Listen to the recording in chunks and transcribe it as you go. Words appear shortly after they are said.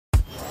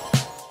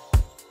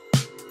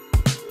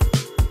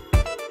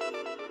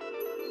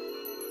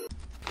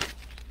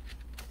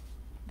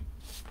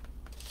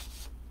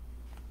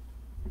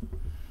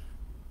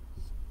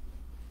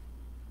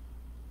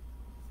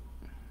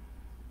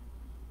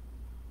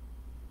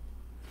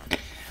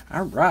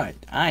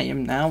Alright, I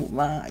am now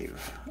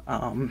live.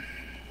 I'm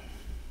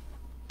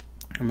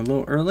a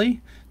little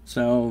early,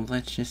 so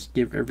let's just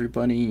give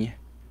everybody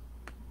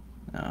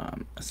a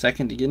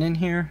second to get in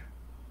here.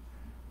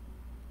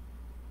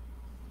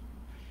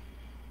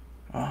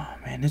 Oh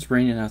man, it's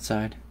raining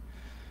outside.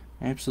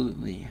 I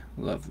absolutely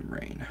love the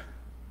rain.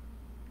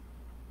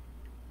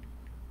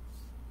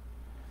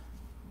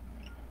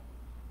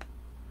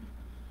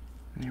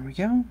 There we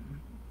go.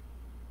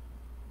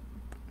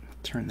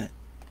 Turn that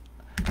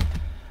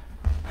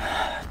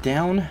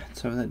down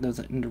so that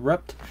doesn't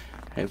interrupt.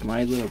 I have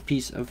my little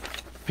piece of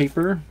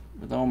paper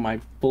with all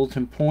my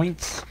bulletin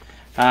points.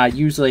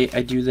 Usually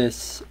I do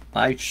this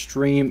live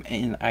stream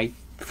and I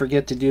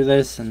forget to do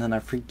this, and then I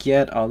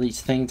forget all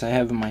these things I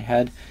have in my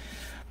head.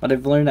 But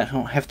I've learned that I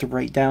don't have to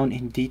write down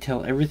in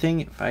detail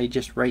everything. If I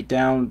just write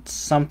down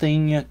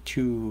something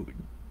to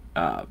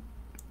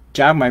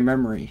jog my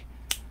memory,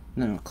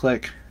 then it'll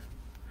click.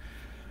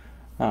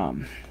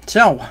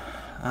 So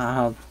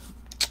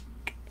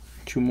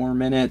 2 more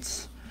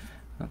minutes.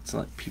 Let's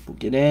let people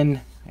get in.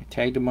 I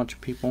tagged a bunch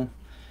of people.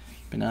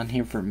 Been on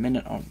here for a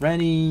minute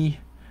already.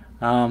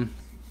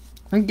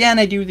 Again,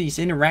 I do these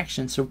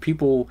interactions so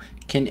people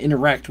can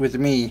interact with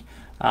me.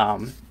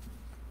 I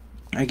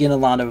get a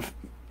lot of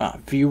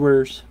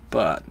viewers,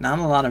 but not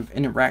a lot of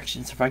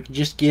interactions. If I could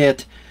just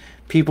get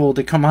people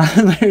to come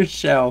on their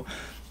show.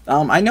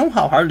 I know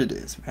how hard it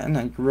is, man.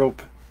 I grew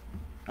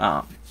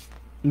up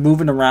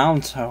moving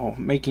around, so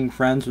making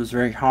friends was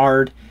very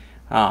hard.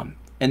 And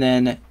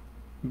then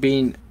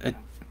being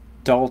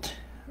adult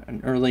and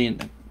early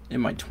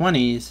in my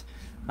 20s,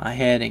 I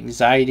had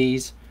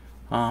anxieties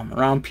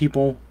around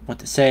people, what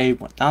to say,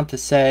 what not to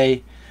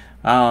say.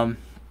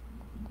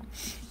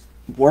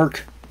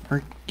 Work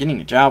or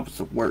getting a job was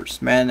the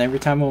worst, man. Every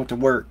time I went to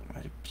work,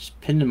 I just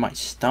pinned in my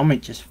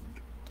stomach, just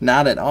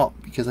knotted up,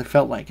 because I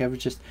felt like I was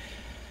just,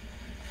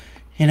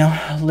 you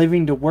know,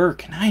 living to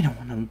work, and I don't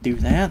want to do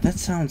that. That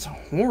sounds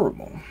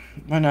horrible.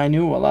 When I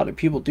knew a lot of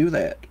people do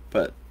that,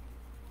 but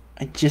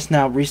I just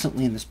now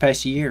recently in this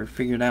past year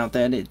figured out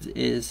that it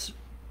is,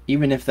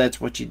 even if that's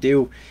what you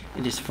do,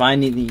 it is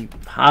finding the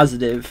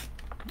positive.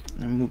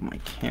 Let me move my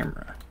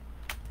camera.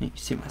 You can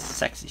see my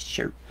sexy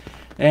shirt.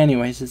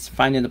 Anyways, it's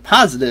finding the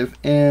positive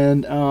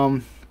and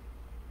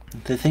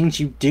the things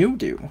you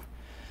do.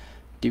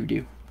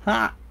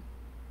 Ha!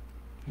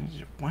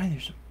 Why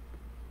there's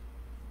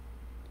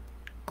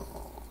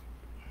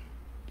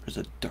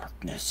a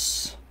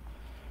darkness.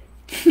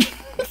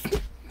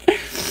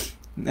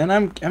 And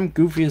I'm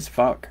goofy as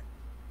fuck.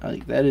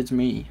 Like, that is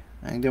me.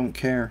 I don't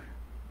care.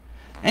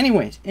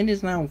 Anyways, it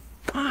is now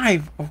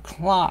 5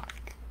 o'clock.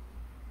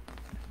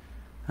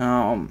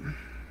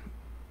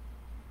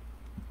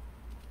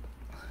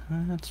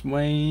 Let's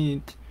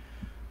wait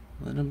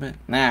a little bit.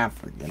 Nah,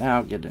 forget it.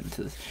 I'll get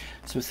into this.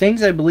 So,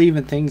 things I believe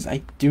and things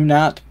I do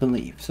not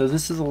believe. So,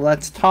 this is a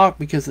let's talk,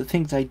 because the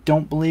things I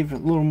don't believe are a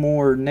little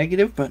more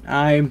negative, but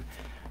I'm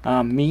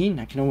mean.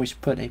 I can always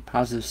put a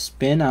positive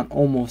spin on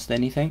almost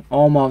anything.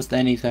 Almost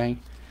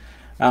anything.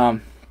 So,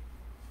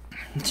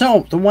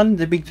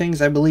 the big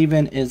things I believe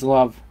in is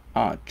love.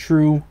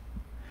 True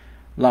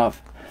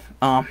love.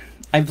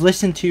 I've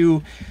listened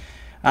to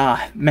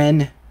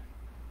men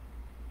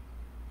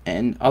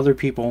and other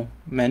people,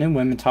 men and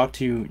women, talk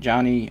to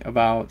Johnny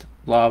about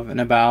love and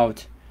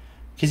about,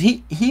 because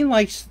he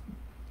likes,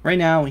 right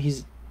now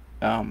he's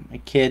a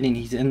kid and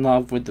he's in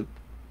love with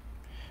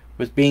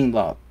being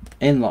loved,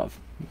 in love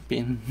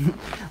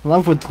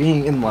with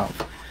being in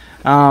love.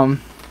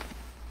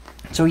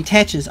 So he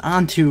attaches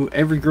onto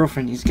every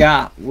girlfriend he's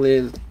got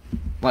with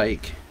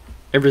like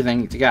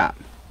everything he's got.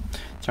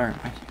 Sorry,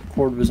 my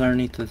cord was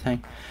underneath the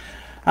thing.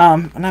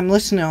 And I'm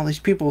listening to all these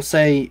people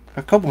say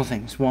a couple of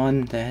things.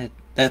 One,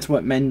 that's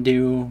what men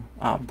do,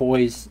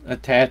 boys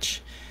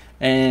attach,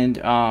 and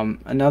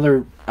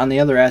another, on the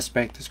other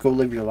aspect, is go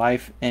live your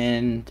life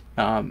and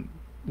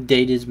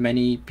date as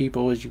many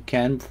people as you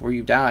can before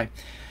you die.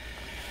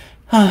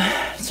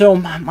 So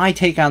my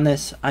take on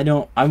this, I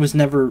was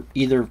never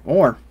either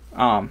or.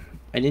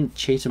 I didn't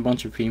chase a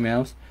bunch of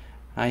females.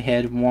 I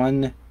had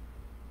one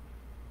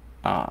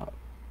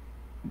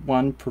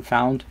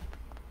profound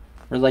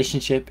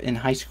relationship in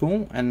high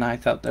school, and I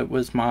thought that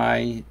was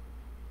my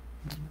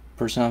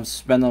person I'll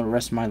spend the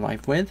rest of my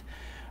life with.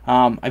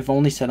 I've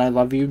only said I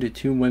love you to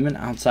 2 women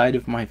outside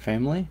of my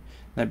family,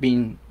 that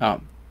being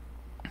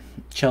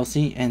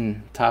Chelsea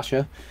and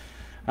Tasha.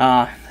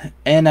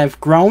 And I've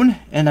grown,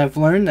 and I've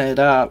learned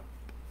that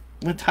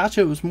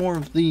Natasha was more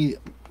of the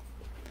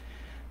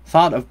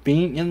thought of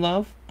being in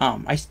love.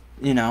 I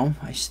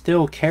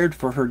still cared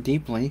for her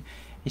deeply.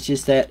 It's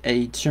just that at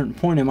a certain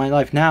point in my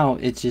life now,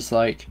 it's just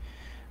like,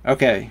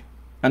 okay,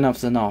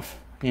 enough's enough.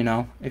 You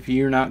know, if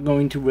you're not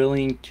going to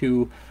willing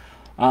to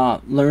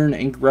learn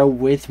and grow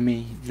with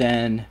me,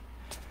 then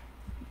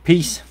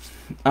peace.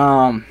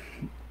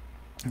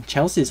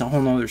 Chelsea's a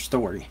whole nother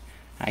story.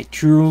 I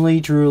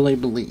truly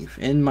believe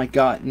in my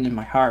gut and in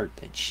my heart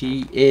that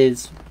she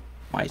is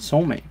my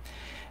soulmate,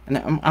 and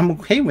I'm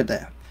okay with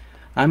that.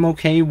 I'm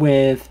okay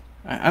with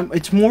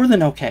It's more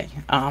than okay.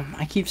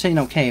 I keep saying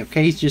okay.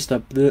 Okay is just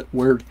a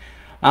word.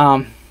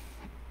 It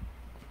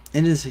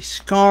is a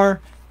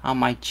scar on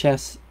my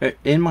chest,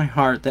 in my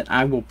heart, that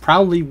I will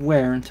probably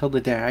wear until the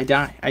day I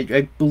die.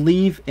 I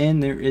believe in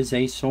there is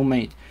a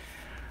soulmate.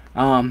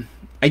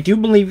 I do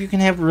believe you can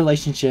have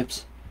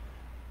relationships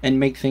and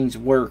make things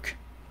work.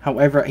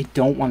 However, I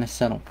don't want to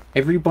settle.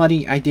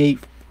 Everybody I date,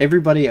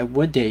 everybody I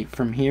would date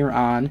from here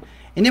on,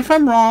 and if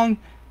I'm wrong,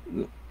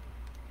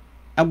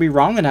 I'll be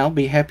wrong, and I'll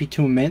be happy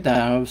to admit that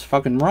I was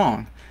fucking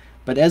wrong.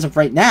 But as of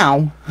right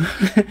now,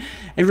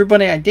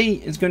 everybody I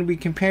date is going to be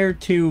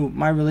compared to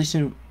my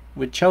relationship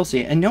with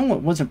Chelsea. I know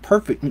it wasn't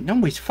perfect.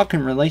 Nobody's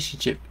fucking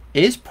relationship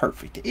is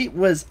perfect. It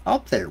was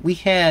up there. We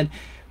had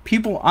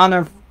people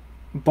on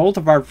both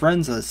of our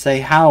friends list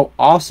say how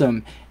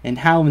awesome and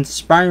how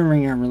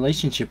inspiring our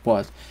relationship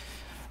was.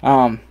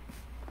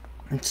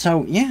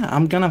 So yeah,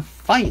 I'm gonna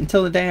fight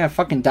until the day I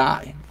fucking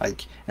die.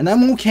 And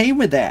I'm okay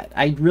with that.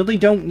 I really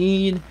don't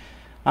need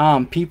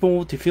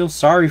people to feel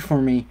sorry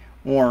for me,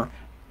 or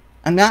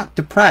I'm not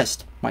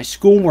depressed. My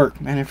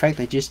schoolwork, matter of fact,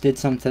 I just did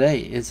some today,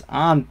 is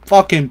on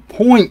fucking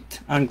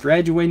point on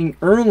graduating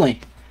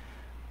early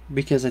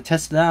because I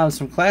tested out of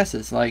some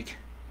classes. My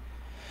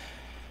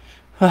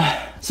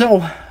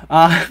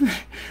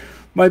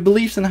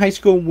beliefs in high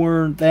school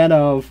were that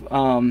of,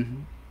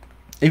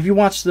 if you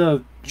watch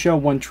the show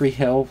One Tree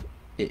Hill,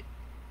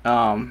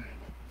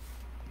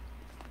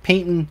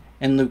 Peyton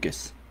and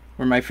Lucas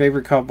were my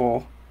favorite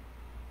couple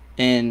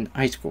in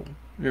high school.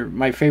 They're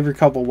my favorite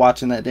couple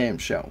watching that damn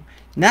show.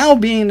 Now,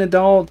 being an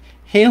adult,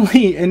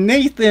 Haley and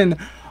Nathan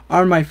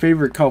are my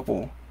favorite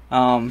couple.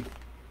 And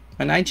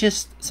I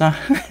just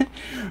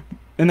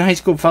in high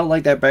school felt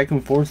like that back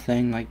and forth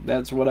thing. Like,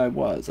 that's what I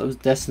was. I was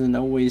destined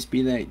to always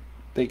be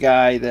the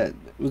guy that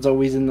was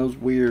always in those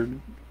weird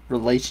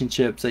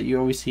relationships that you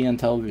always see on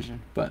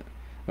television. But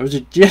those are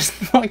just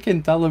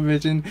fucking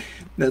television.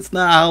 That's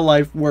not how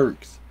life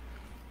works.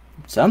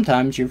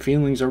 Sometimes your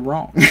feelings are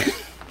wrong.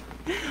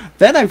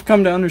 That I've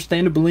come to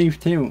understand and believe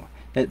too.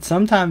 That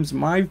sometimes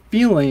my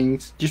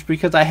feelings, just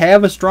because I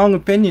have a strong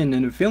opinion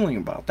and a feeling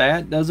about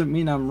that, doesn't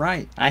mean I'm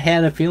right. I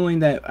had a feeling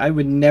that I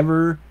would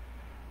never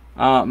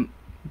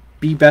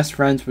be best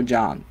friends with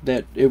John.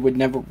 That it would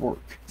never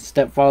work.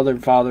 Stepfather,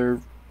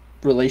 father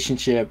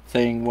relationship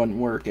thing wouldn't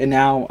work. And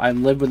now I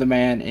live with a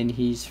man and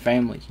he's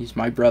family. He's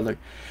my brother.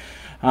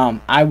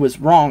 I was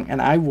wrong,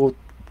 and I will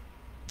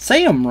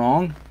say I'm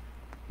wrong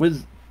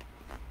with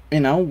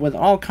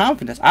all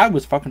confidence. I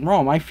was fucking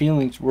wrong. My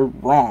feelings were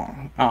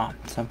wrong.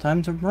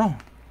 Sometimes I'm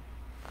wrong.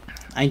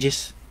 I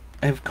just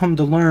have come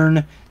to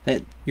learn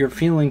that your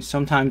feelings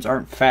sometimes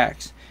aren't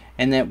facts,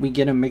 and that we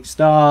get them mixed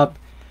up.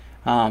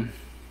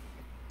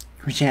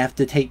 Which you have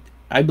to take.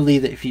 I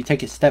believe that if you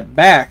take a step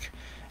back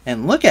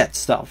and look at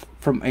stuff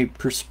from a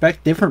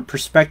different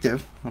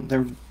perspective,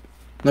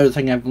 another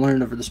thing I've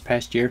learned over this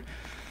past year,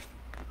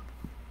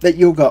 that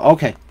you'll go,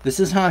 okay, this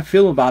is how I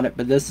feel about it,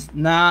 but this is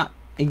not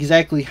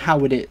exactly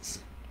how it is.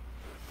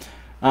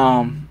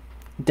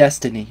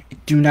 Destiny. I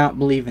do not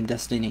believe in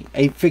destiny.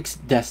 A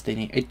fixed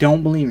destiny. I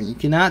don't believe in it. You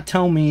cannot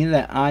tell me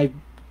that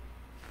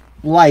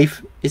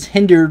life is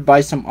hindered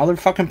by some other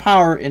fucking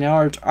power and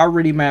it's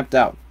already mapped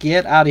out.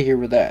 Get out of here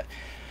with that.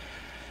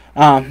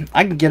 I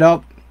can get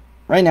up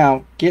right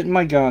now, get in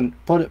my gun,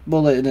 put it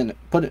in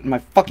my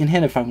fucking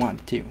head if I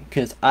wanted to,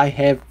 because I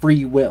have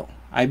free will.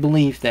 I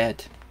believe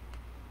that.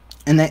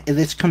 And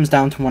this comes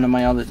down to one of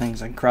my other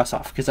things I can cross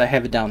off, because I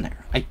have it down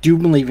there. I do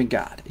believe in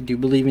God. I do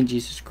believe in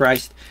Jesus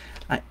Christ.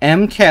 I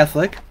am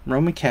Catholic,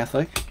 Roman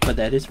Catholic, but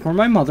that is for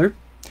my mother.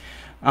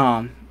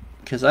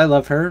 Because I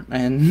love her,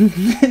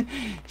 and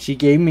she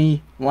gave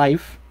me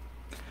life.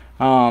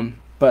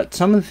 But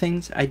some of the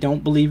things, I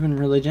don't believe in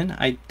religion.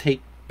 I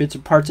take bits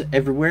and parts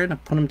everywhere, and I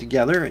put them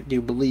together. I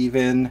do believe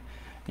in,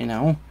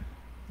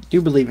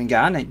 do believe in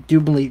God. I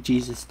do believe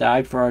Jesus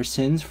died for our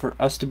sins, for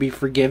us to be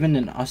forgiven,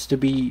 and us to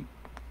be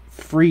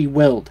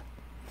free-willed.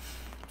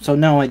 So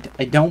no, I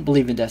don't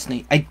believe in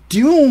destiny. I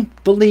do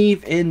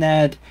believe in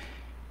that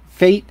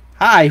fate.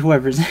 Hi,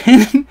 whoever's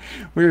in.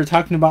 We were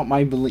talking about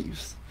my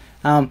beliefs.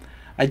 I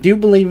do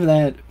believe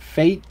that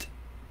fate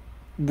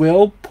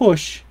will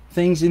push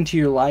things into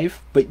your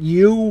life, but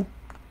you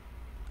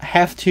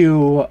have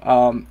to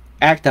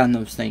act on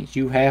those things.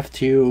 You have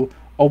to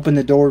open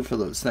the door for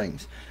those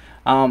things.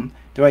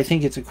 Do I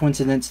think it's a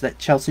coincidence that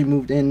Chelsea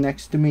moved in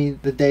next to me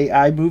the day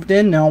I moved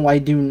in? No, I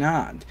do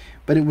not.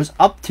 But it was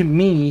up to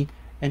me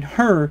and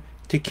her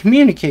to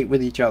communicate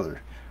with each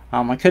other.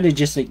 I could have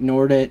just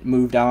ignored it,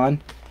 moved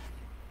on,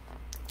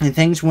 and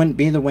things wouldn't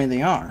be the way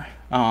they are.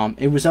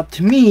 It was up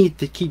to me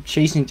to keep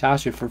chasing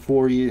Tasha for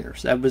 4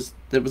 years. That was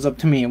up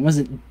to me. It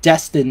wasn't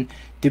destined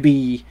to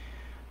be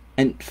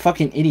a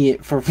fucking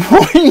idiot for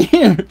 4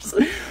 years.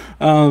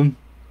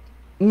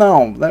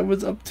 No, that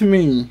was up to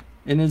me.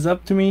 It is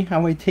up to me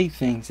how I take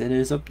things. It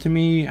is up to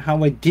me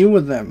how I deal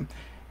with them.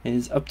 It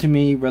is up to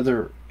me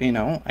whether,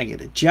 I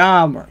get a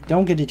job or I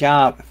don't get a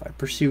job. If I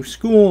pursue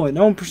school, I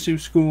don't pursue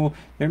school.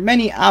 There are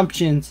many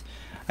options.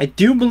 I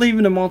do believe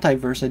in the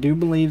multiverse. I do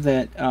believe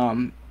that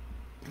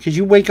Because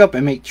you wake up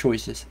and make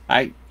choices.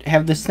 I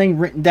have this thing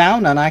written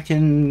down, and I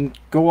can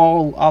go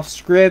all off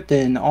script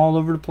and all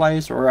over the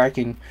place, or I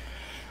can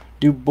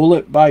do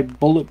bullet by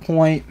bullet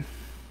point.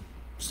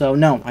 So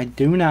no, I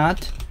do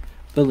not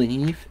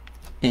believe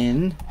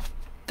in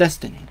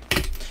destiny.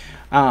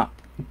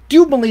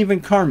 Do believe in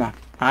karma.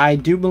 I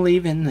do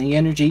believe in the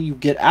energy you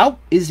get out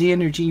is the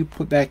energy you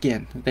put back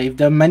in. They've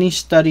done many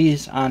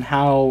studies on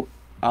how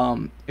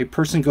a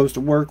person goes to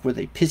work with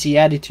a pissy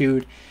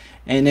attitude,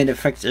 and it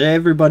affects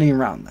everybody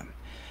around them.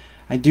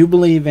 I do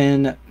believe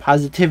in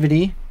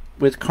positivity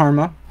with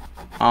karma.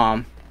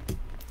 And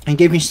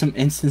give me some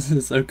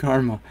instances of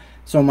karma.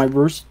 So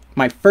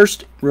my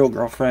first real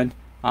girlfriend,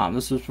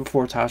 this was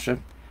before Tasha.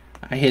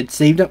 I had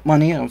saved up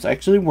money. I was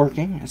actually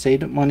working. I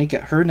saved up money,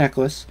 got her a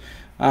necklace.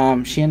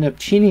 She ended up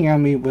cheating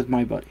on me with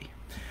my buddy.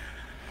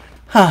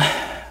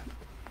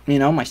 You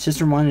know, my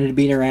sister wanted to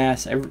beat her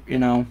ass.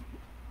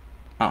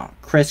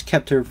 Chris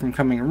kept her from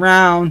coming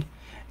around.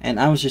 And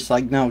I was just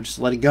like, no, just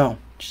let it go.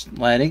 Just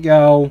let it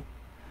go.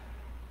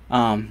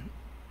 And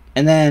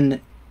then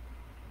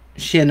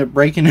she ended up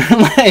breaking her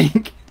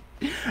leg.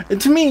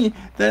 And to me,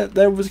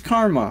 that was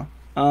karma.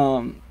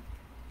 You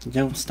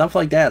know, stuff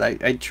like that.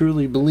 I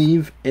truly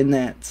believe in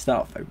that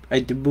stuff. I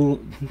do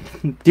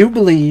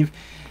believe,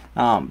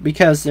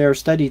 because there are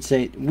studies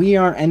say we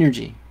are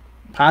energy,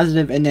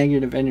 positive and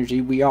negative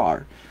energy. We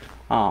are,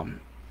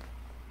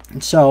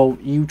 and so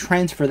you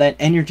transfer that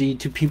energy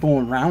to people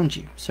around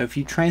you. So if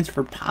you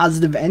transfer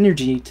positive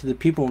energy to the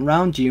people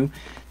around you,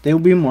 they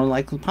will be more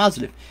likely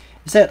positive.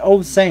 It's that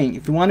old saying: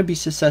 if you want to be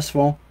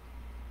successful,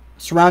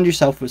 surround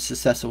yourself with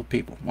successful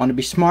people. Want to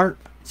be smart?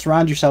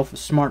 Surround yourself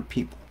with smart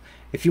people.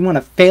 If you want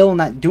to fail and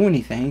not do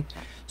anything,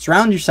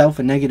 surround yourself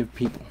with negative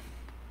people.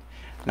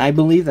 And I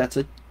believe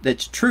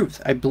that's truth.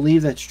 I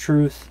believe that's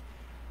truth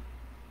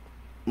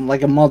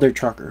like a mother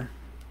trucker.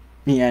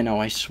 Yeah, I know,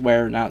 I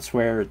swear, not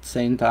swear at the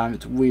same time.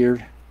 It's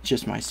weird. It's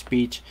just my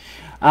speech.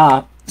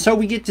 So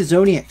we get to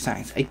zodiac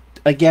signs.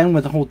 Again,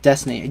 with the whole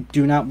destiny, I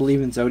do not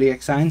believe in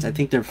zodiac signs. I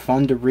think they're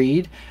fun to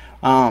read.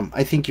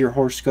 I think your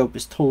horoscope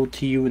is told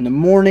to you in the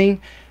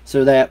morning,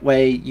 so that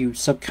way you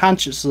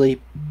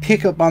subconsciously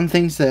pick up on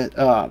things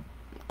that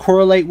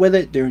correlate with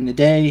it during the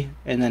day,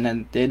 and then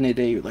at the end of the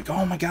day you're like,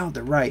 oh my god,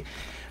 they're right.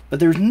 But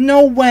there's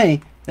no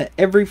way that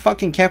every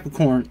fucking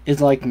Capricorn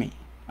is like me.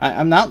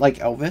 I'm not like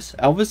Elvis.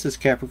 Elvis is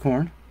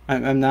Capricorn.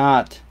 I'm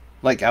not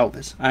like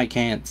Elvis. I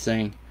can't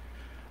sing.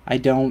 I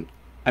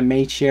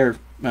may share,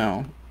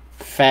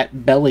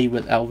 fat belly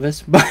with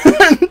Elvis,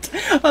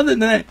 but other than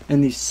that,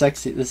 and the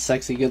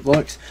sexy good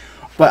looks,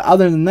 but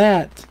other than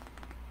that,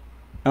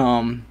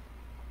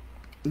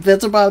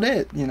 that's about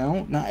it. You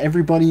know, not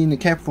everybody in the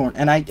Capricorn,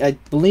 and I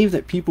believe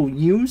that people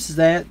use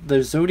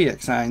the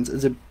zodiac signs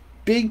as a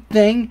big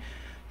thing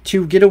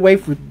to get away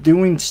from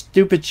doing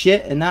stupid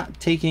shit and not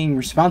taking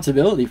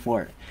responsibility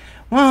for it.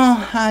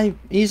 Well, I'm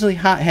easily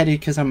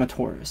hot-headed because I'm a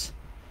Taurus.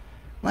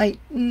 Like,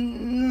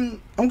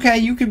 okay,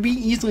 you could be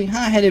easily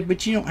hot-headed,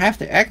 but you don't have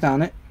to act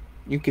on it.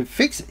 You can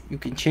fix it. You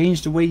can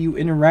change the way you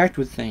interact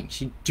with things.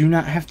 You do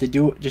not have to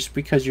do it just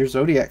because your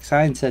zodiac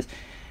sign says.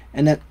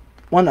 And that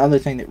one other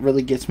thing that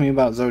really gets me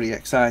about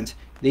zodiac signs,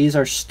 these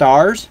are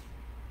stars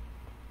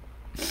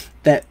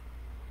that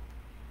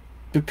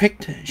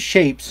depict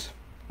shapes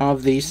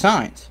of these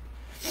signs.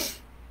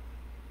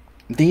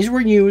 These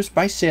were used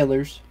by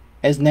sailors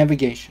as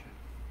navigation.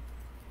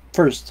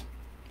 First.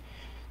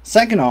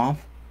 Second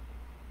off,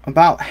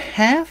 about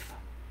half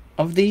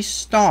of these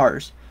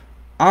stars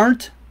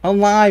aren't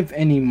alive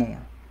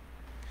anymore.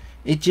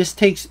 It just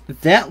takes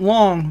that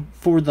long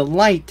for the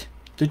light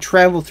to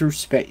travel through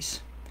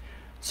space.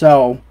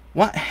 So,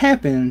 what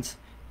happens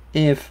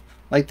if,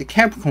 like the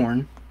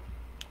Capricorn,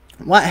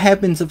 what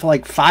happens if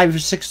like 5 or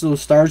 6 of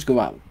those stars go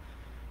out?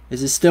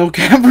 Is it still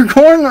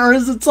Capricorn or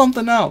is it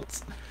something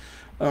else?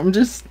 I'm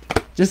just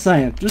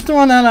saying. Just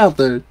throwing that out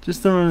there.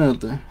 Just throwing it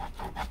out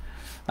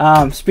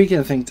there. Speaking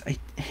of things I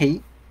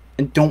hate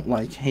and don't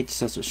like, hate's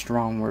such a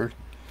strong word.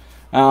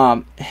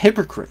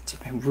 Hypocrites.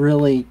 I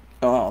really,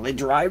 they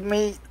drive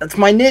me. That's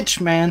my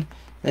niche, man.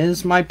 That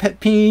is my pet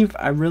peeve.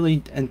 I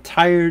really am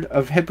tired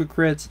of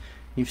hypocrites.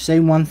 You say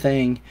one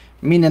thing,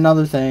 mean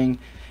another thing,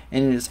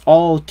 and it is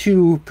all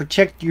to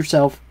protect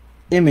yourself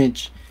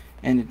image,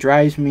 and it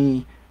drives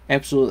me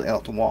absolutely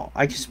out the wall.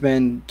 I can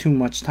spend too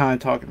much time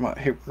talking about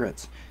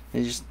hypocrites.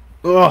 They just,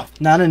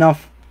 not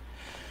enough.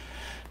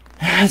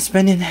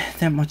 Spending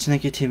that much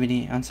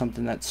negativity on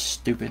something that's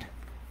stupid.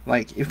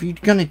 Like, if you're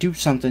gonna do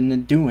something,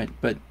 then do it.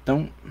 But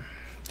don't.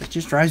 That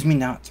just drives me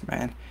nuts,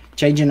 man.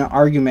 Changing an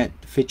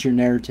argument to fit your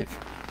narrative.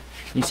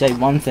 You say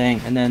one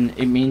thing, and then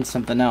it means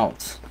something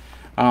else.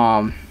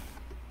 It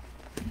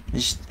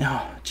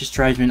just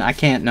drives me. I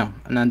can't. No,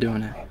 I'm not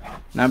doing it.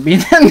 Not being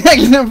that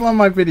negative on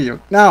my video.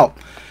 No.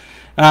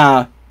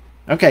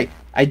 Okay.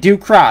 I do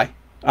cry.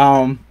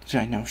 I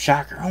know,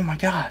 shocker. Oh my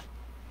god.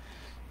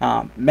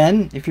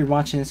 Men, if you're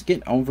watching this,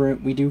 get over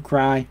it. We do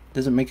cry.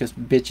 Doesn't make us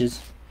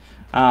bitches.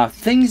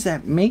 Things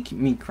that make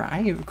me cry.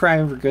 You cry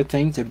over good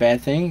things or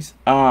bad things.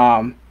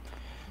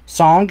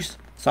 Songs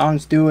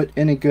do it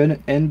in a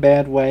good and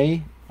bad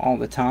way. all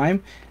the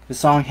time. The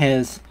song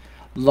has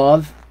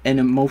love and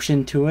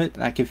emotion to it.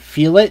 I can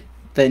feel it.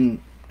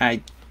 Then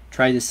I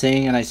try to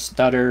sing and I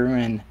stutter.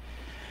 And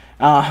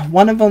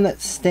one of them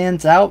that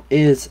stands out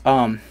is,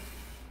 I'm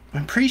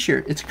pretty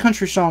sure it's a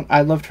country song,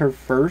 I Loved Her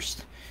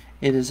First.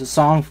 It is a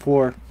song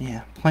for,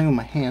 yeah, playing with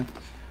my hand.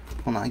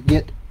 When I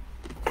get,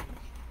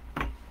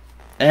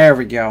 there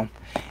we go.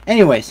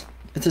 Anyways,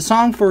 it's a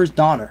song for his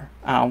daughter.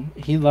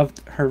 He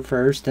loved her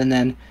first, and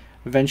then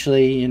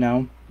eventually, you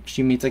know,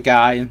 she meets a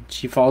guy and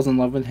she falls in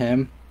love with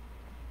him.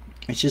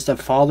 It's just a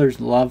father's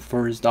love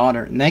for his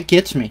daughter, and that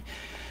gets me.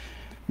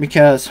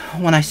 Because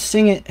when I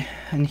sing it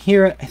and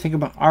hear it, I think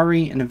about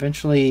Ari and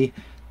eventually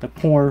the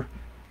poor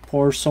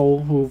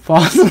soul who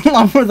falls in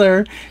love with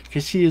her,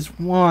 because she is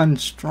one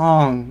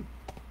strong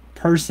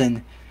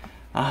person.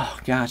 Oh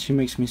God, she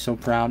makes me so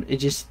proud. It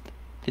just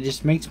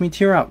makes me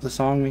tear up. The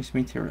song makes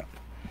me tear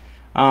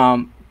up.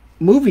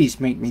 Movies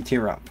make me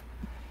tear up.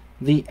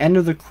 The end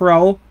of The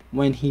Crow,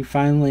 when he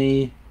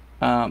finally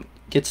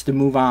gets to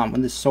move on,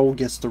 when the soul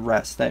gets to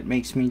rest, that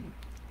makes me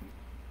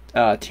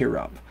tear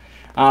up.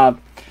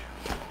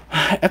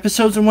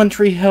 Episodes of One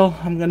Tree Hill,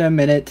 I'm gonna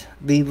admit it.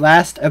 The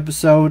last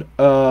episode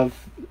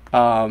of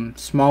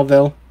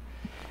Smallville,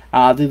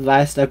 the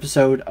last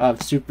episode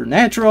of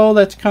Supernatural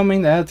that's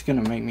coming, that's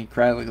gonna make me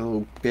cry like a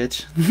little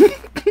bitch.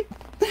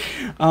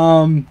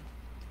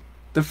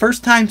 The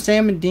first time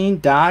Sam and Dean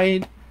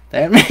died,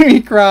 that made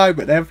me cry,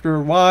 but after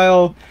a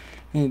while,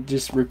 it's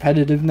just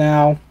repetitive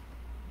now.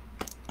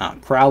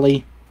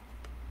 Crowley,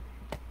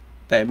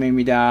 that made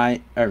me cry.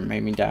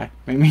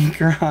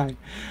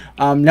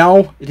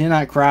 No, I did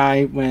not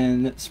cry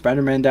when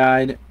Spider-Man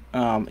died.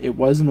 It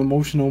was an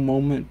emotional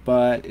moment,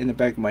 but in the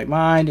back of my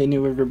mind, I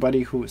knew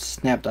everybody who was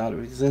snapped out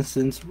of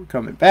existence were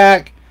coming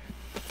back.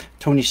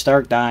 Tony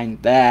Stark dying,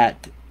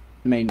 that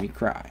made me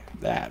cry.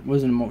 That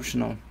was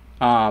emotional.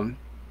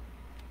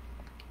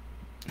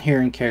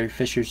 Hearing Carrie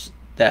Fisher's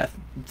death,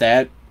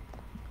 that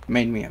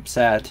made me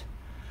upset.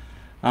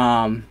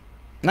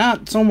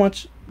 Not so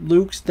much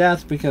Luke's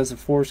death because of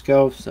Force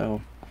Ghost,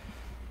 so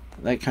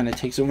that kind of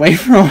takes away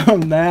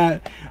from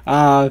that.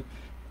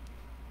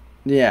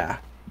 Yeah.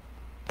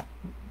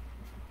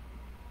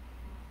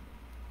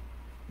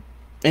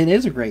 It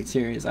is a great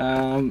series.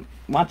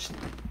 Watched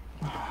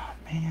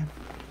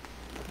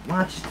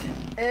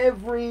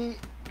every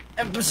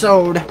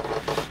episode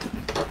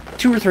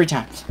 2 or 3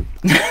 times.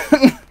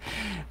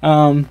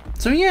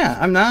 So yeah,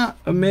 I'm not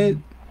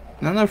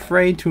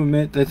afraid to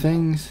admit that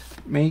things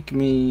make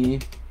me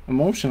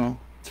emotional.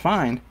 It's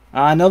fine.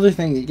 Another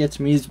thing that gets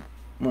me is,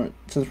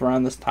 since we're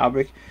on this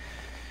topic,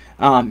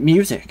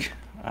 music.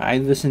 I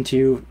listen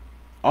to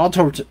all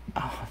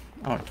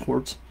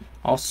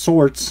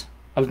sorts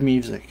of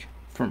music,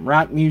 from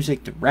rock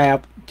music to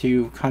rap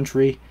to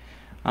country,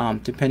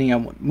 depending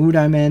on what mood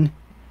I'm in.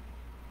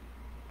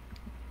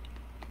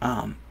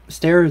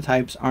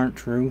 Stereotypes aren't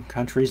true.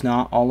 Country's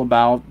not all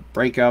about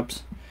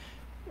breakups.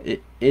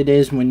 It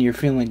is when you're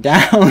feeling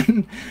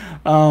down.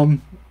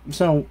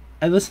 So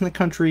I listen to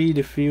country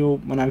to feel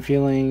when I'm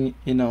feeling,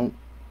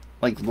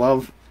 like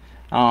love.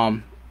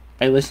 I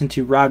listen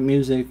to rock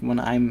music when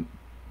I'm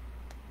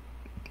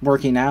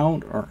working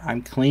out or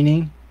I'm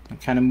cleaning.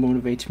 It kind of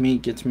motivates me,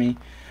 gets me.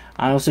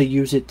 I also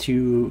use it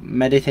to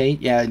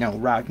meditate. Yeah, I know,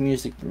 rock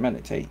music to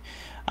meditate.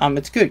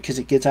 It's good because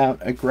it gets out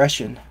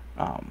aggression.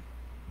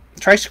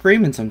 Try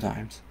screaming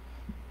sometimes.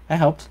 That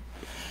helps.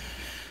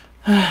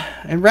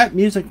 And rap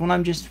music when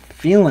I'm just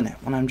feeling it.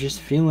 When I'm just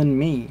feeling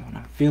me. When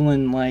I'm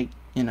feeling like,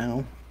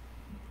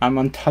 I'm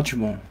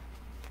untouchable.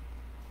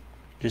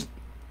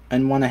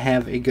 And want to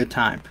have a good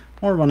time.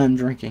 Or when I'm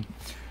drinking.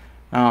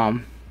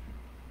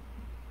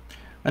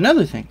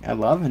 Another thing I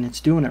love, and it's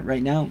doing it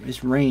right now,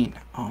 is rain.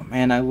 Oh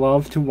man, I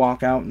love to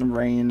walk out in the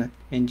rain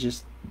and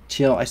just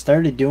chill. I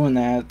started doing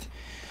that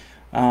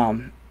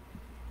a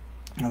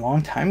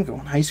long time ago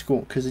in high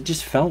school because it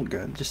just felt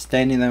good. Just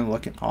standing there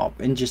looking up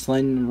and just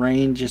letting the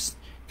rain just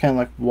kind of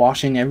like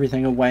washing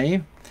everything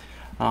away.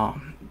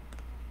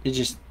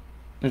 It's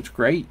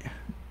great.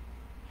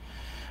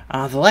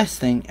 The last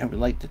thing I would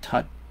like to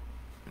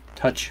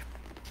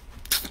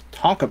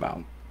talk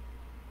about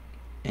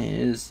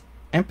is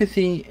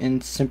empathy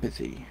and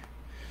sympathy.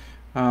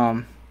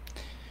 Empathy,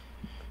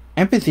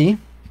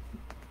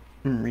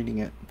 I'm reading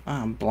it.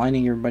 I'm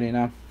blinding everybody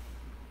now.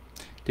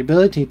 The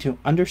ability to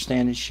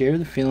understand and share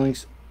the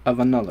feelings of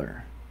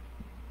another.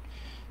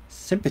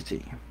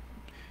 Sympathy,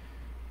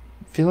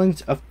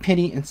 feelings of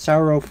pity and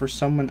sorrow for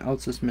someone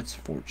else's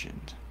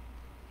misfortune.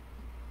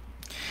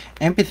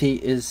 Empathy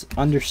is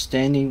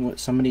understanding what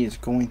somebody is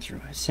going through.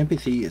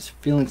 Sympathy is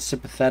feeling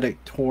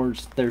sympathetic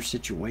towards their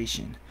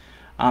situation.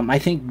 I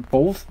think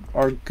both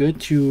are good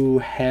to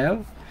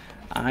have.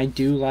 I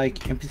do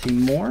like empathy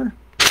more.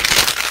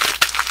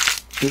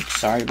 Oops,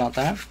 sorry about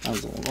that. That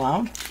was a little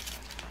loud.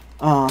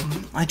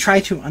 I try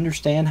to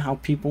understand how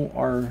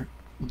people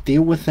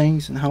deal with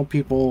things and how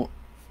people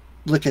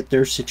look at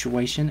their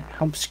situation. It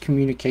helps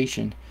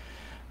communication.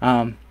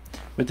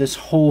 With this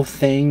whole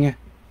thing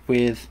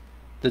with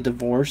the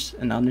divorce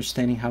and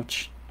understanding how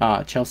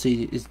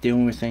Chelsea is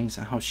dealing with things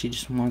and how she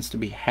just wants to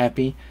be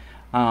happy.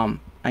 I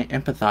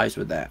empathize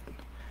with that.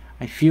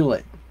 I feel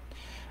it.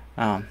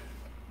 On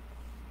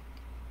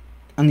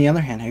the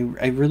other hand,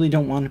 I really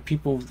don't want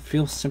people to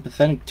feel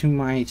sympathetic to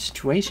my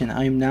situation.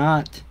 I'm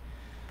not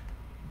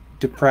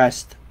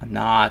depressed. I'm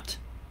not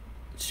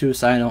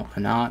suicidal.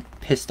 I'm not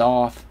pissed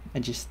off.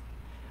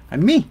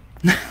 I'm me.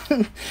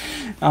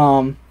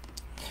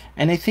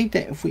 And I think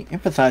that if we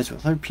empathize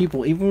with other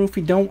people, even if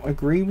we don't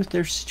agree with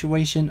their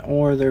situation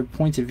or their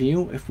points of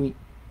view, if we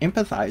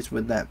empathize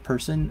with that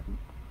person,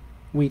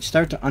 we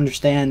start to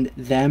understand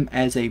them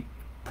as a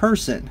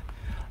person.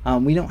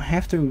 We don't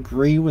have to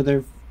agree with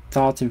their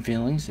thoughts and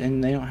feelings,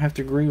 and they don't have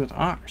to agree with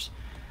ours.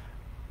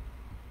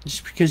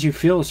 Just because you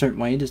feel a certain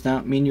way does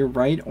not mean you're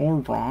right or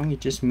wrong.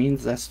 It just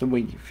means that's the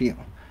way you feel.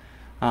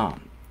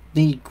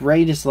 The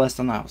greatest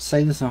lesson, I'll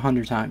say this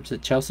 100 times,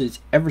 that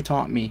Chelsea's ever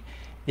taught me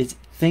is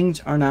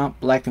things are not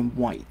black and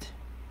white.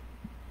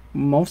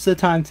 Most of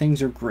the time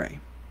things are gray.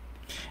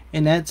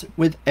 And that's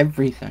with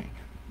everything.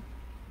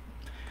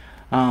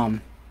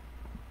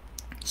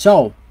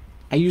 So,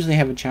 I usually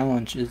have a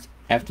challenge is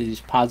after these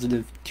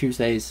positive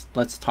Tuesdays,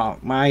 let's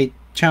talk. My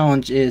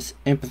challenge is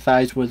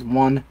empathize with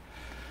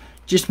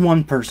just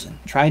one person.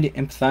 Try to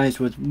empathize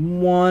with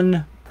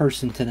one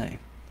person today.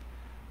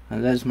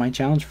 That is my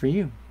challenge for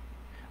you.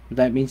 With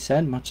that being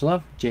said, much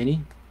love.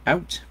 JD,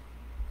 out.